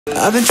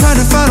I've been trying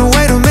to find a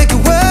way to make it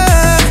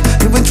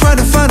work. You've been trying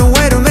to find a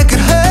way to make it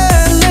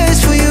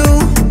hurtless for you,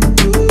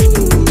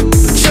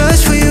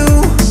 just for you.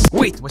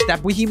 Wait, was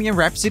that Bohemian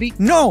Rhapsody?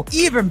 No,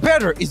 even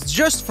better, it's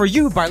Just For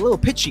You by Lil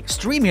Pitchy.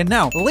 Stream it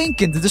now,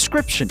 link in the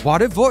description.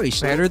 What a voice,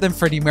 better than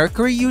Freddie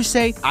Mercury, you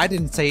say? I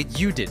didn't say it,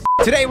 you did.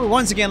 Today we're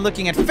once again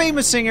looking at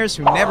famous singers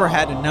who never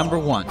had a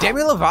 #1.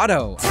 Demi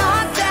Lovato.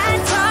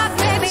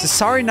 So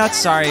Sorry Not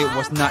Sorry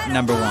was not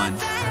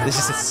 #1. This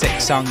is a sick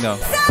song though.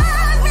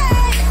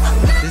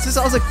 This is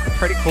also a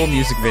pretty cool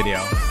music video.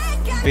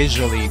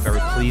 Visually very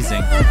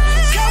pleasing.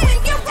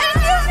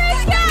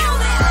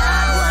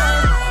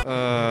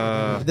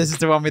 This is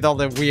the one with all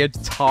the weird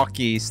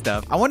talky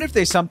stuff. I wonder if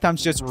they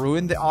sometimes just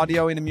ruin the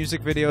audio in a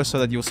music video so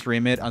that you'll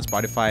stream it on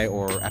Spotify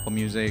or Apple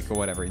Music or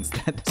whatever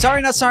instead.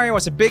 Sorry Not Sorry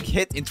was a big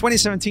hit in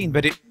 2017,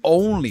 but it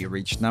only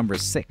reached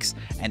 #6,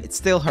 and it's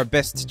still her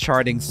best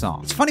charting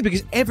song. It's funny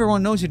because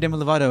everyone knows who Demi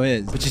Lovato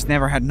is, but she's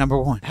never had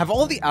 #1. Have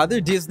all the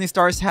other Disney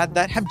stars had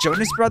that? Have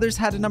Jonas Brothers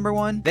had a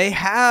 #1? They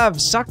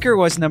have. Sucker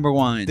was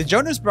 #1. The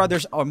Jonas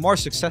Brothers are more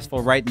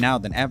successful right now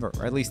than ever,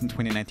 or at least in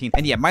 2019.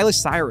 And yeah, Miley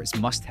Cyrus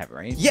must have,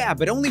 right? Yeah,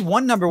 but only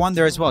one #1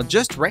 there as well,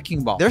 just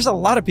Wrecking Ball. There's a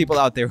lot of people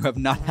out there who have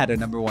not had a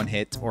 #1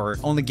 hit or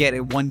only get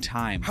it one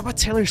time. How about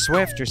Taylor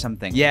Swift or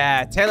something?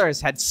 Yeah, Taylor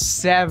has had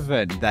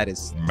 7. That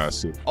is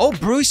massive. Oh,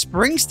 Bruce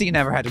Springsteen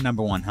never had a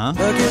 #1, huh?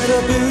 I get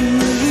up in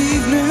the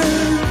evening,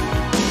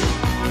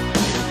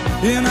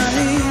 and I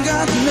ain't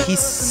got nothing. He's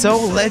so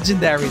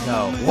legendary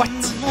though. What?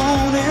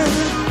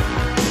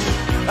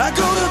 I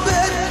go to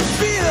bed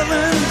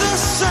feeling the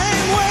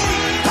same way.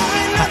 I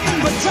ain't nothing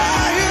but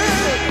tired.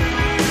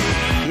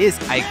 He is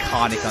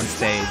iconic on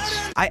stage.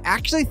 I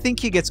actually think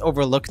he gets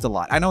overlooked a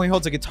lot. I know he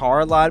holds a guitar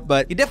a lot,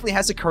 but he definitely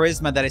has a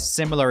charisma that is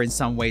similar in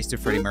some ways to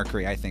Freddie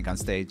Mercury, I think, on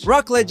stage.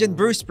 Rock legend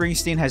Bruce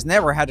Springsteen has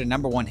never had a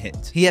 #1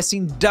 hit. He has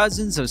seen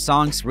dozens of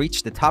songs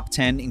reach the top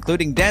 10,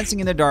 including Dancing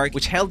in the Dark,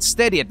 which held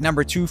steady at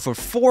 #2 for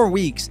 4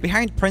 weeks,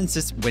 behind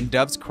Prince's When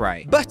Doves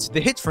Cry. But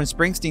the hit from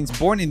Springsteen's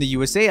Born in the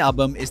USA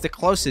album is the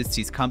closest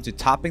he's come to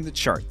topping the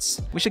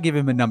charts. We should give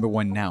him a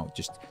 #1 now,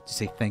 just to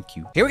say thank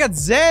you. Here we got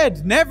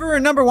Zedd. Never a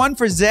 #1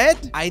 for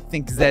Zedd. I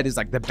think Zedd is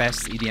like the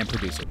best EDM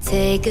producer.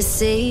 Take a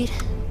seat.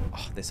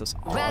 Oh, this was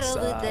Right over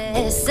awesome.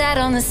 there, sat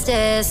on the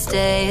stairs,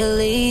 stay or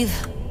leave.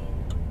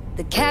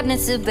 The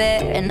cabinets are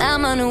bare and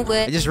I'm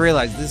unaware. I just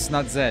realized this is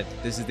not Zedd.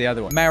 This is the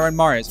other one. Maren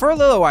Morris. For a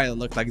little while it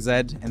looked like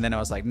Zedd, and then I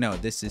was like, no,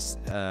 this is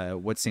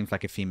what seems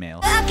like a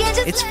female.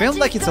 It's filmed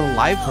like it's a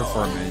live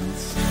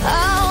performance.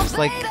 Oh, It's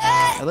like baby,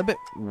 a little bit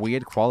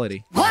weird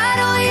quality. why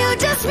don't you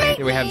just meet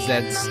Here we have me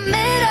Zedd's in the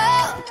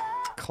middle?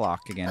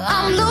 clock again.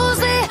 I'm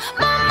losing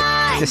my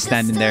mind. Just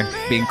standing there,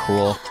 being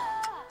cool.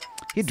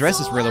 He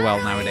dresses really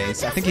well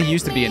nowadays. I think he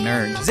used to be a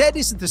nerd. Zedd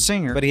isn't the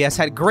singer, but he has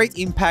had great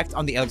impact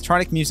on the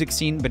electronic music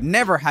scene, but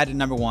never had a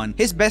 #1.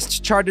 His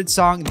best charted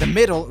song, The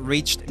Middle,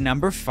 reached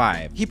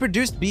 #5. He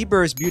produced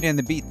Bieber's Beauty and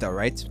the Beat though,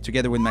 right?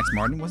 Together with Max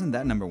Martin. Wasn't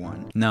that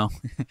 #1? No,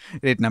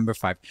 it hit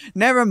 #5.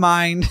 Never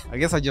mind. I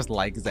guess I just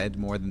like Zedd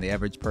more than the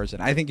average person.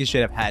 I think he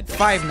should have had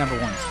 5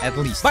 #1s at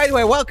least. By the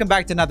way, welcome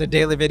back to another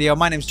daily video.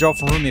 My name's Joe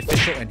from Rumi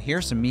Official, and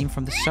here's a meme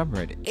from the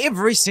subreddit.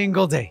 Every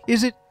single day.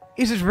 Is it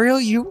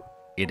real, you?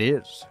 It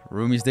is.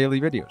 Rumi's daily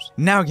videos.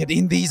 Now get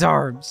in these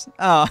arms.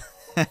 Oh.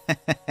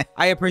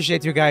 I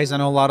appreciate you guys. I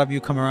know a lot of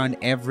you come around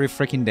every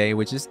freaking day,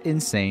 which is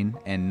insane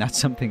and not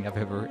something I've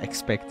ever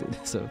expected.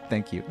 So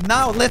thank you.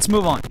 Now let's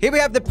move on. Here we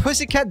have the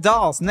Pussycat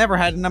Dolls. Never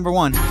had a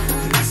 #1.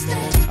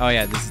 Oh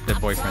yeah, this is the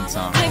boyfriend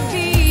song.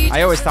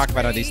 I always talk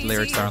about how these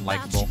lyrics are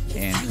unlikable,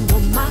 and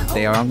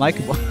they are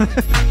unlikable.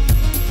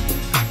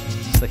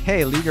 It's like,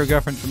 hey, leave your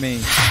girlfriend for me.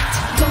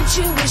 Don't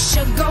you wish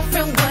your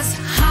girlfriend was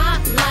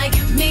hot like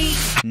me?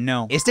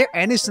 No. Is there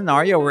any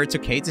scenario where it's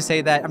okay to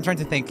say that? I'm trying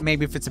to think.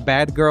 Maybe if it's a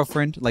bad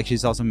girlfriend, like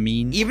she's also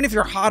mean. Even if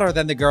you're hotter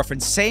than the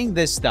girlfriend, saying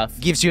this stuff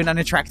gives you an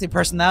unattractive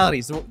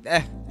personality. So,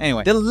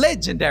 anyway, the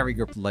legendary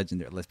group,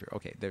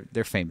 okay,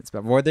 they're famous,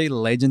 but were they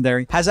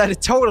legendary? Has had a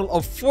total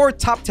of 4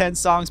 top 10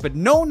 songs, but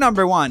no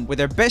 #1, with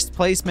their best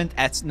placement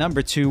at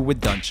 #2 with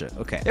Doncha.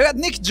 Okay. They got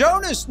Nick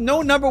Jonas.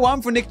 No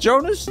 #1 for Nick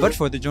Jonas, but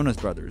for the Jonas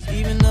Brothers.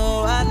 Even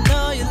though I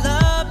know you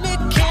love me,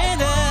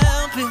 can't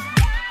help it.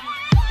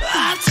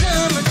 I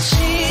turn my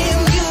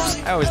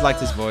chin, I always liked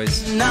his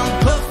voice. and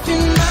I'm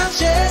puffing my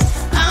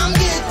chest. I'm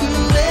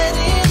getting red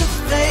in the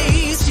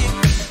face. You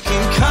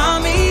can call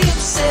me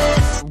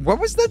obsessed. What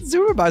was that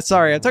zoom about?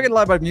 Sorry, I'm talking a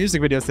lot about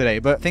music videos today,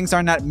 but things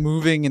are not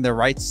moving in the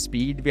right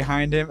speed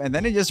behind him, and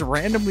then it just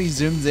randomly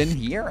zooms in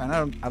here, and I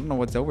don't know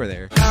what's over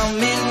there. I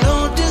mean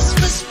no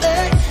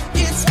disrespect.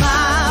 It's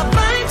my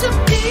right to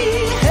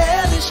be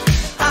hellish.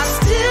 I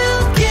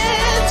still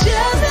get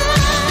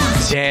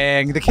jealous. Yeah,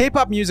 Gang. The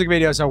K-pop music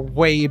videos are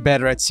way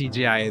better at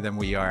CGI than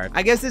we are.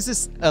 I guess this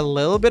is a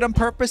little bit on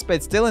purpose, but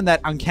it's still in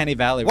that uncanny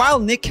valley. While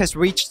Nick has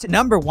reached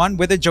 #1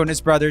 with the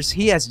Jonas Brothers,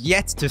 he has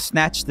yet to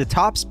snatch the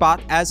top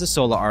spot as a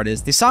solo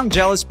artist. The song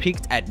Jealous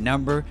peaked at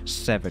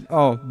 #7.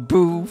 Oh,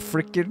 boo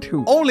freaking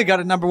who. Only got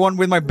a #1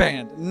 with my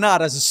band,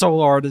 not as a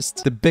solo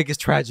artist. The biggest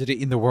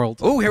tragedy in the world.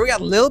 Oh, here we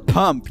got Lil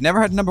Pump.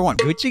 Never had #1.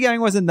 Gucci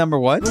Gang was in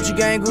 #1. Gucci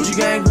gang, Gucci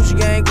gang, Gucci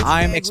gang.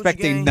 I'm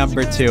expecting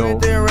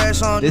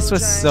 #2. This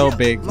was so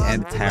big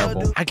and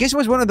terrible. I guess it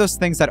was one of those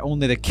things that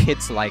only the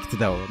kids liked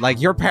though.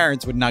 Like your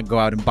parents would not go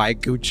out and buy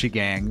Gucci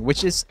Gang,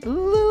 which is a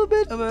little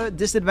bit of a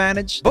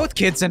disadvantage. Both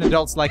kids and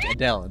adults like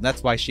Adele, and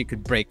that's why she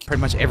could break pretty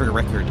much every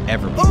record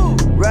ever. Ooh,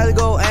 rather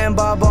go and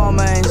buy ball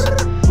mains.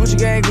 Gucci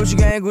gang, Gucci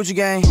gang, Gucci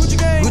gang. Gucci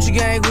gang, Gucci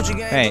gang, Gucci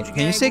gang. Hey,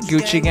 can you say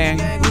Gucci Gang?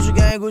 Gucci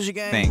gang, Gucci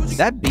gang. Thanks.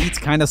 That beat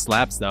kind of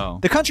slaps though.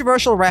 The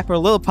controversial rapper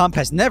Lil Pump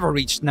has never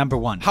reached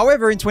 #1.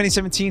 However, in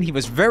 2017, he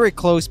was very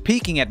close,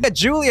 peaking at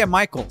Julia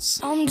Michaels.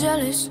 I'm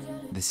jealous.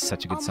 This is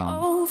such a good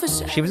song.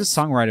 Oversaturated. She was a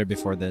songwriter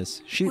before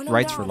this. She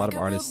writes for a lot of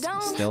artists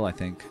still, I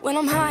think. When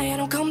I'm high, I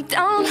don't come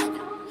down.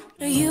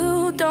 No,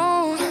 you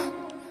don't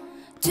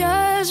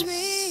judge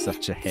me.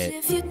 Such a hit.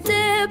 If you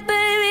did,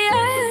 baby,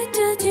 I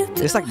did you.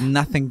 There's like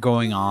nothing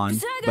going on,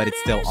 but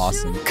it's still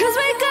awesome. Cause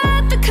we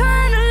got the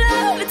kind of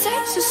love it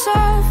takes to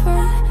solve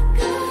far.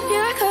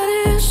 Yeah, I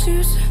got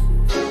issues.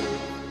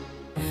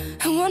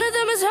 And one of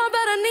them is how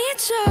bad I need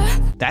you.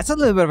 That's a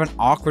little bit of an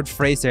awkward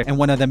phrase there, and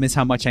one of them is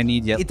how much I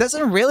need you. It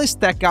doesn't really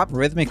stack up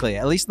rhythmically,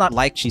 at least not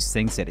like she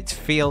sings it. It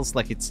feels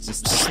like it's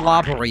just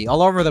slobbery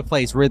all over the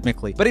place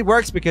rhythmically, but it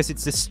works because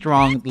it's a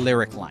strong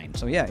lyric line.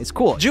 So yeah, it's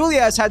cool.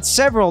 Julia has had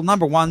several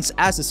 #1s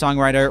as a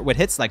songwriter with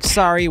hits like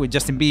Sorry with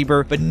Justin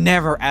Bieber, but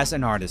never as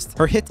an artist.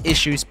 Her hit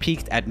Issues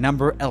peaked at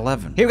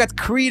 #11. Here we got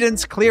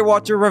Creedence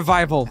Clearwater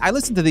Revival. I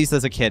listened to these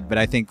as a kid, but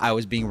I think I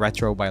was being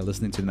retro by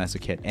listening to them as a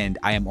kid, and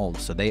I am old,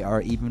 so they are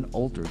even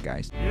older,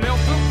 guys.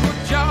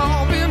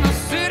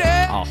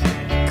 Oh,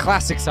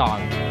 classic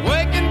song.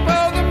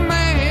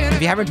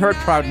 If you haven't heard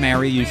Proud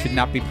Mary, you should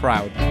not be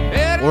proud.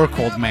 Or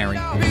called Mary.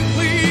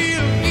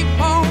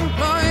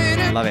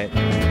 Love it.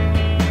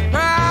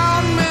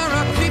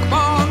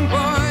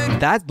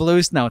 That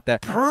blues note,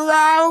 that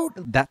proud,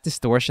 that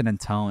distortion and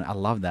tone, I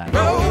love that.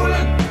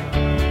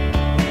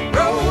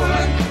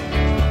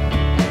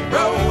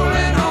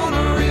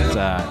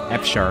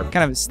 F sharp,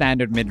 kind of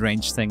standard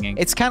mid-range singing.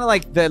 It's kind of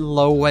like the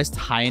lowest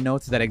high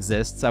note that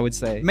exists, I would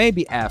say.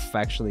 Maybe F,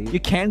 actually. You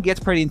can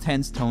get pretty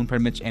intense tone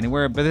pretty much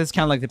anywhere, but it's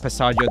kind of like the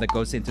passaggio that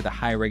goes into the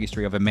high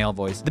registry of a male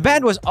voice. The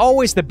band was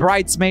always the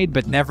bridesmaid,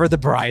 but never the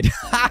bride.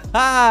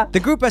 The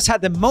group has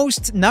had the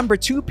most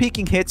 #2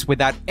 peaking hits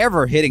without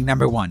ever hitting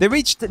 #1. They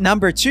reached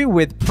 #2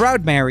 with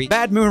Proud Mary,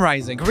 Bad Moon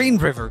Rising, Green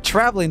River,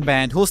 Traveling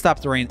Band, Who'll Stop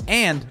the Rain,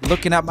 and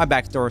Looking Out My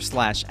Back Door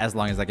 / As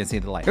Long As I Can See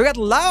the Light. We got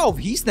Lauv.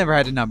 He's never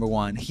had a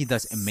 #1. He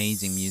does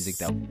amazing music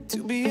though.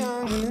 To be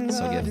young and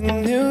So good.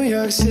 in New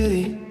York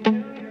City.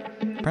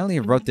 Apparently he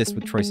wrote this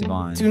with Troye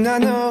Sivan. Do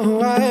not know who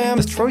I am.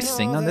 Does Troye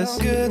sing on this?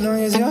 Good long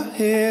as you're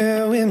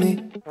here with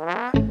me.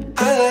 I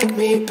like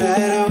me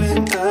better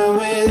when I'm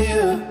with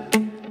you.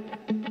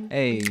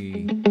 Hey.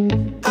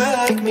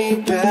 I like me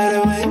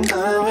better when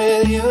I'm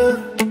with you.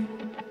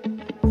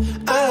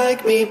 I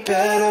like me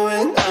better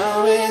when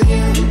I'm with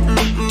you.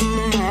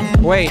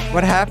 Wait,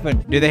 what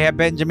happened? Do they have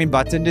Benjamin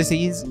Button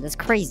disease? That's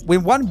crazy.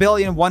 With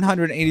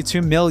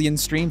 1,182,000,000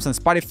 streams on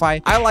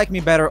Spotify, I Like Me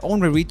Better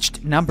only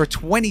reached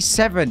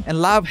 #27, and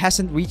Lauv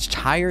hasn't reached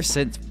higher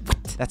since.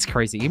 What? That's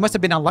crazy. He must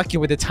have been unlucky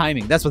with the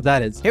timing. That's what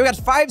that is. Here we got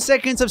 5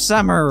 Seconds of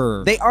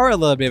Summer. They are a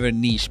little bit of a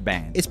niche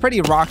band. It's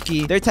pretty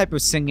rocky. Their type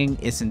of singing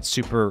isn't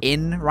super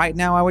in right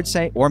now, I would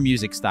say, or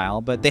music style,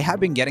 but they have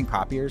been getting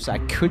popular, so I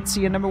could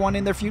see a #1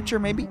 in their future,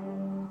 maybe.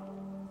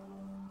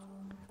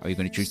 Are you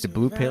going to choose the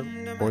blue pill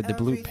or the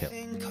blue pill?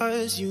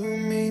 Cause you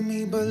made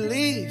me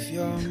believe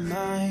you're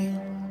mine.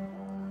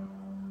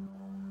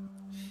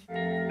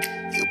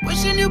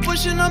 You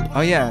pushing up.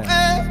 Oh yeah.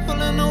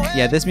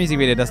 Yeah, this music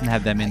video doesn't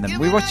have them in them.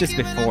 We watched this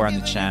before on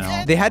the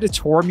channel. They had a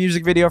tour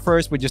music video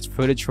first with just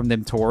footage from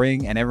them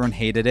touring, and everyone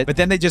hated it. But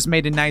then they just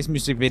made a nice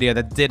music video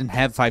that didn't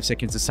have 5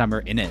 Seconds of Summer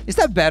in it. Is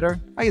that better?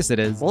 I guess it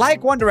is.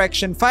 Like One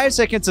Direction, 5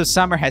 Seconds of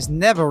Summer has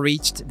never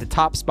reached the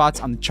top spots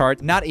on the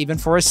chart, not even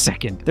for a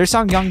second. Their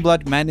song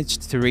Youngblood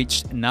managed to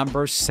reach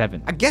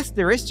 #7. I guess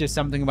there is just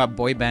something about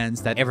boy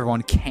bands that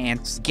everyone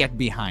can't get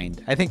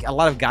behind. I think a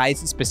lot of guys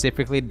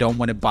specifically don't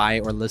want to buy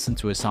or listen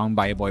to a song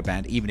by a boy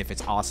band, even if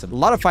it's awesome. A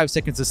lot of 5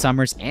 Seconds of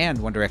Summers and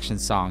One Direction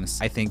songs,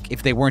 I think,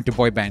 if they weren't a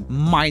boy band,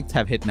 might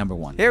have hit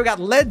 #1. Here we got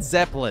Led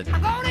Zeppelin.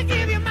 I'm gonna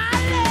give you my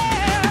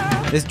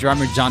love. This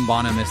drummer, John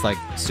Bonham, is like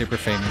super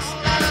famous.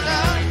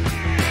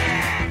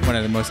 One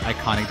of the most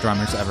iconic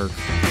drummers ever.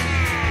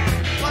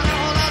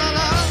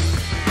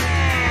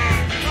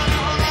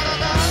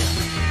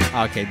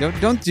 Okay,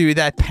 don't do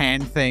that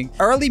pan thing.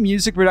 Early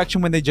music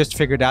production when they just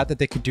figured out that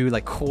they could do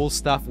like cool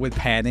stuff with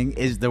panning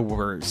is the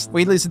worst.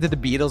 We listen to the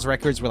Beatles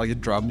records where like the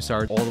drums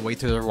are all the way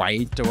to the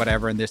right or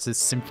whatever, and there's this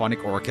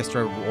symphonic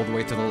orchestra all the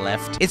way to the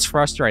left. It's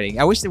frustrating.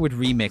 I wish they would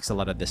remix a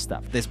lot of this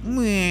stuff. This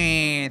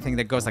thing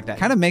that goes like that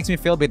kind of makes me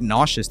feel a bit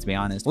nauseous, to be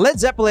honest. Led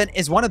Zeppelin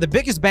is one of the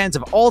biggest bands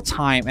of all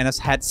time and has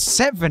had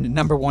 7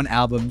 #1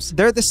 albums.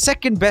 They're the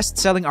second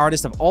best-selling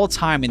artist of all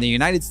time in the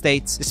United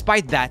States.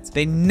 Despite that,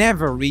 they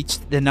never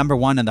reached the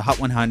 #1 on the Hot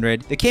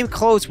 100. They came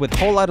close with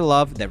Whole Lotta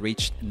Love that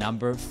reached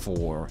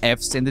 #4.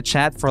 F's in the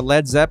chat for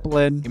Led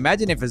Zeppelin.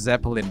 Imagine if a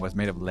Zeppelin was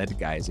made of lead,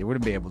 guys. It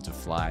wouldn't be able to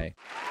fly.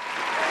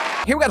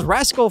 Here we got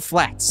Rascal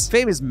Flatts,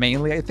 famous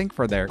mainly, I think,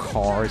 for their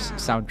Cars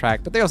soundtrack,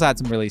 but they also had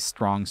some really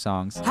strong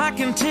songs. I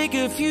can take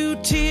a few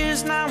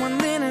tears now and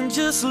then and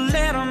just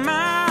let them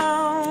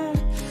out.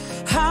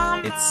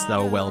 It's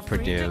so well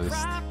produced.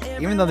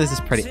 Even though this is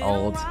pretty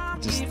old,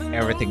 just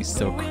everything is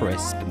so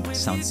crisp and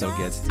sounds so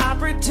good. I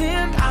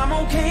pretend I'm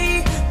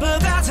okay, but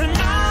that's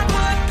not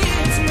what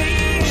gets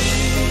me.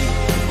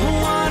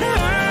 What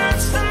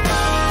hurts the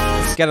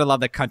most Gotta love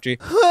that country.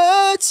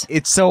 What?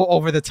 It's so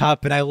over the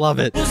top and I love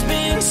it. was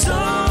being so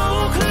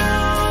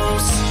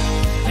close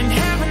and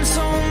having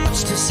so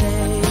much to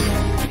say.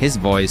 His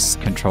voice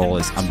control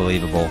is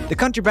unbelievable. The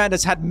country band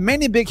has had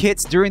many big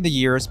hits during the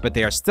years, but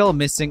they are still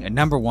missing a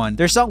 #1.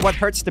 Their song What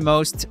Hurts the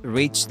Most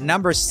reached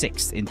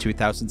 #6 in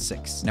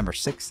 2006. Number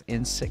 6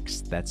 in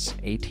 6. That's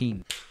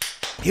 18.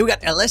 Here we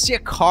got Alessia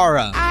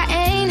Cara. I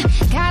ain't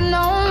got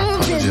no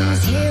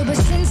business here, but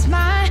since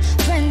my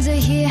friends are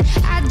here,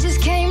 I just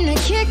came to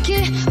kick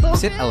it.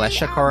 Is it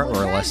Alessia Cara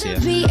or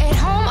Alessia? Be at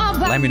home all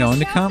by Let me know in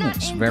the myself.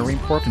 comments. Very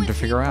important to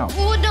figure out.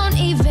 Who don't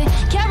even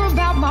care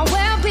about my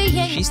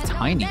well-being. She's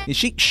tiny. Is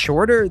she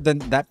shorter than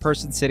that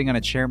person sitting on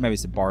a chair? Maybe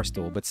it's a bar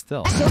stool, but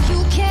still. So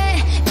you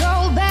can't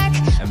go back.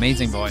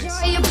 Amazing voice.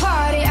 Enjoy your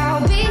party,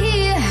 I'll be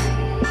here.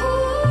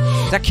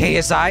 Is that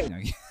KSI? No.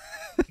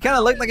 He kind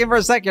of looked like him for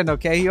a second,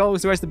 okay? He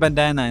always wears the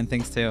bandana and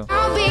things too.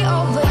 I'll be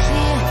over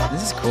here.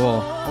 This is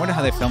cool. I wonder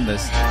how they filmed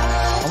this.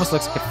 Almost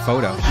looks like a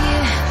photo. Oh,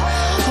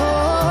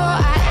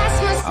 I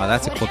ask myself Oh,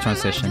 that's a cool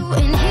transition. what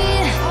I'm doing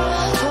here.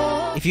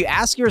 Oh, If you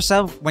ask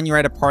yourself when you're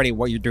at a party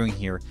what you're doing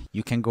here,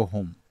 you can go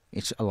home.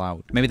 It's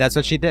allowed. Maybe that's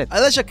what she did.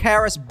 Alessia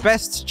Cara's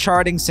best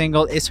charting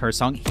single is her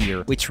song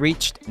Here, which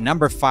reached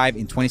 #5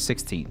 in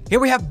 2016. Here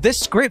we have This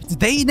Script.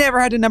 They never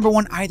had a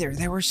 #1 either.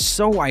 They were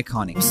so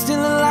iconic. Still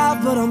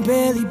alive, but I'm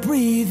barely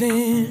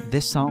breathing.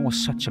 This song was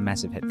such a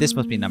massive hit. This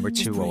must be #2 or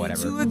To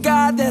whatever. a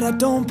God that I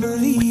don't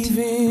believe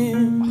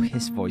in. Oh,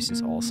 his voice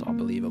is also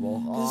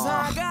unbelievable. Oh.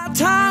 I got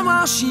time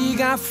while she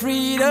got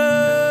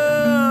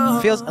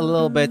freedom. Feels a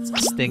little bit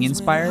Sting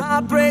inspired.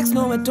 Heart breaks,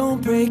 no, it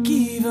don't break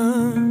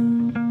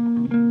even.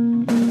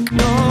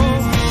 No.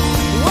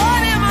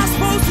 What am I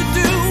supposed to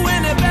do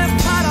when the best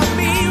part of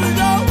me was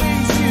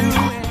always you?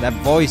 That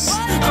voice.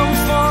 I'm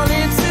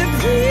falling to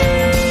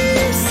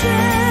pieces.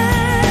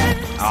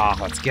 Oh,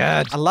 that's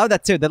good. I love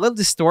that too. The little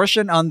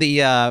distortion on the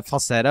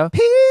falsetto.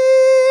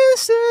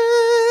 Pieces.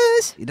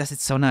 He does it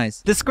so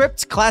nice. The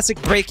Script's classic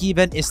Break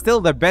Even is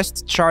still their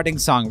best charting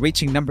song,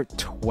 reaching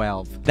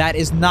 #12. That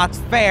is not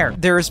fair.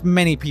 There's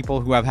many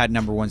people who have had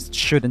 #1s that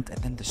shouldn't, and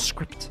then The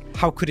Script.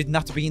 How could it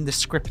not be in The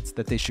Script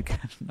that they should get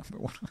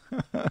 #1?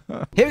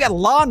 Here we got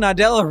Lana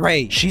Del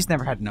Rey. She's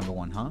never had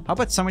 #1, huh? How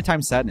about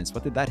Summertime Sadness?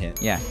 What did that hit?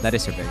 Yeah, that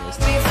is her biggest.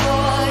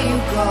 Before you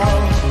go,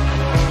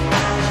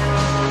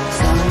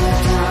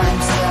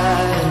 summertime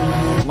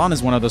sadness.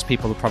 Lana's one of those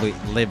people who probably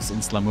lives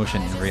in slow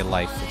motion in real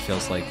life, it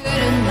feels like.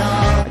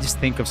 I just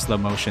think of slow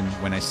motion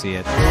when I see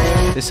it.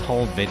 This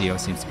whole video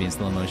seems to be in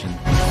slow motion.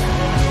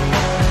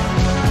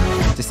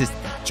 Just this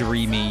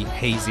dreamy,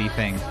 hazy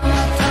thing.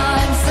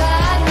 Summertime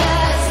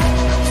sadness.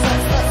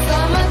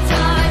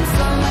 Summertime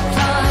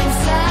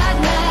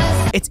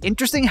sadness. It's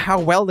interesting how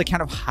well they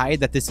kind of hide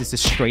that this is a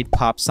straight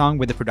pop song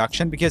with the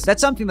production, because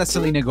that's something that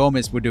Selena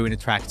Gomez would do in a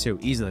track too,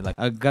 easily. Like,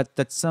 I got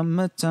that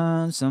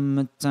summertime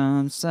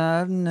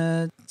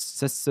sadness,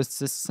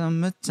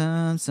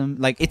 summertime,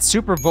 like, it's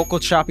super vocal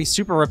choppy,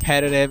 super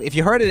repetitive. If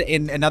you heard it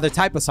in another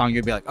type of song,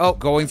 you'd be like, oh,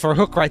 going for a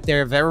hook right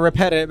there, very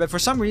repetitive. But for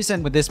some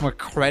reason, with this more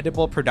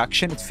credible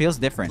production, it feels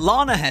different.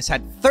 Lana has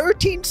had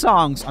 13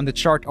 songs on the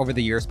chart over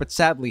the years, but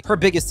sadly, her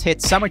biggest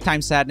hit,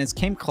 Summertime Sadness,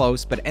 came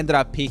close, but ended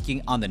up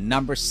peaking on the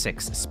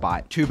 #6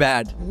 spot. Too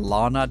bad.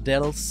 Lana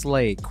Del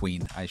Slay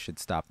Queen. I should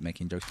stop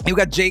making jokes. You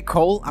got J.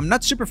 Cole. I'm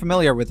not super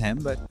familiar with him,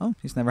 but oh,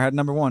 he's never had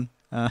 #1.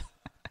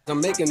 I'm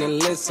making a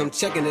list, I'm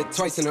checking it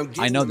twice and I'm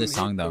getting I know this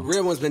song though. The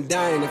real ones been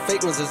dying, the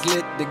fake ones is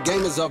lit. The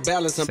game is off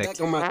balance, I'm Sick. back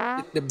on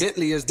my The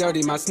Bentley is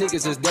dirty, my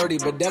sneakers is dirty,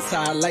 but that's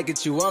how I like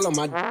it. You all on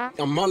my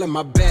I'm all in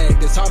my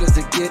bag, as hard as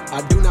it get.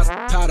 I do not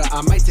powder,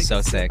 I might take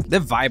So sick. The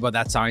vibe of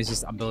that song is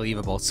just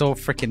unbelievable. So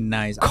freaking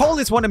nice. Cole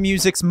is one of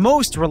music's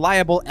most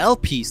reliable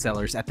LP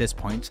sellers at this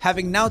point,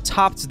 having now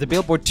topped the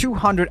Billboard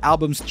 200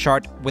 albums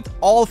chart with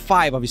all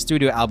 5 of his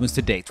studio albums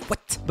to date. What?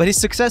 But his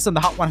success on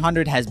the Hot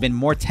 100 has been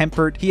more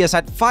tempered. He has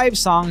had 5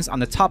 songs songs on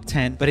the top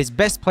 10, but his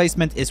best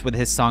placement is with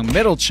his song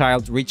Middle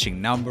Child reaching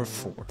number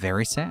 4.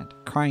 Very sad.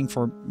 Crying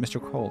for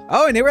Mr. Cole.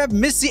 Oh, and here we have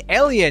Missy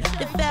Elliott.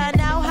 To find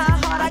out how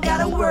hard I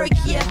gotta work,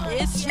 yeah.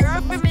 It's your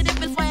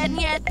primitive is when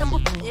yet.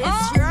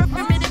 It's your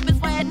primitive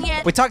is when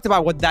yet. We talked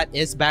about what that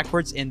is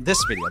backwards in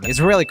this video. It's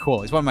really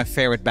cool. It's one of my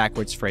favorite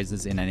backwards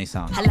phrases in any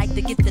song. I like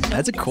to get the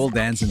That's a cool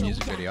dance and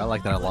music video. I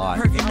like that a lot.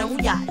 hurting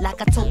on ya, like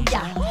I told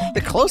ya.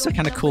 The clothes are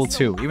kind of cool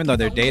too, even though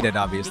they're dated,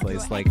 obviously.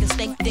 It's like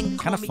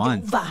kind of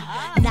fun.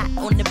 Not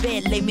on the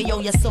bed, lay me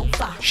on your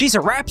sofa. She's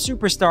a rap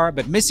superstar,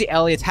 but Missy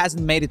Elliott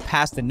hasn't made it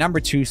past the number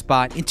 2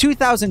 spot. In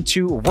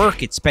 2002,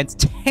 Work It spent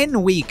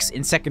 10 weeks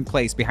in second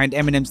place behind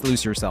Eminem's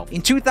Lose Yourself.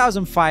 In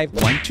 2005,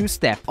 1-2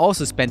 Step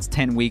also spent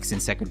 10 weeks in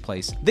second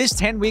place. This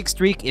 10-week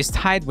streak is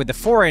tied with the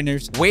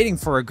Foreigners' Waiting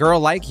for a Girl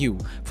Like You.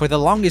 For the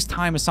longest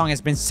time, a song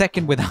has been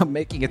second without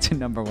making it to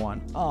number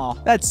 1. Oh,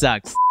 that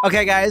sucks.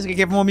 Okay, guys, you can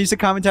get more music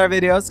commentary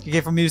videos, you can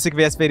get more music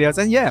VS videos,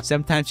 and yeah,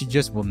 sometimes you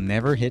just will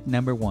never hit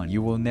number 1.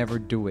 You will never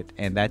do it,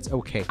 and that's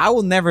okay. I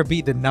will never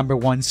be the number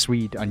 1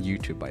 Swede on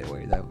YouTube, by the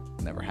way. That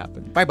will never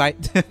happen. Bye-bye.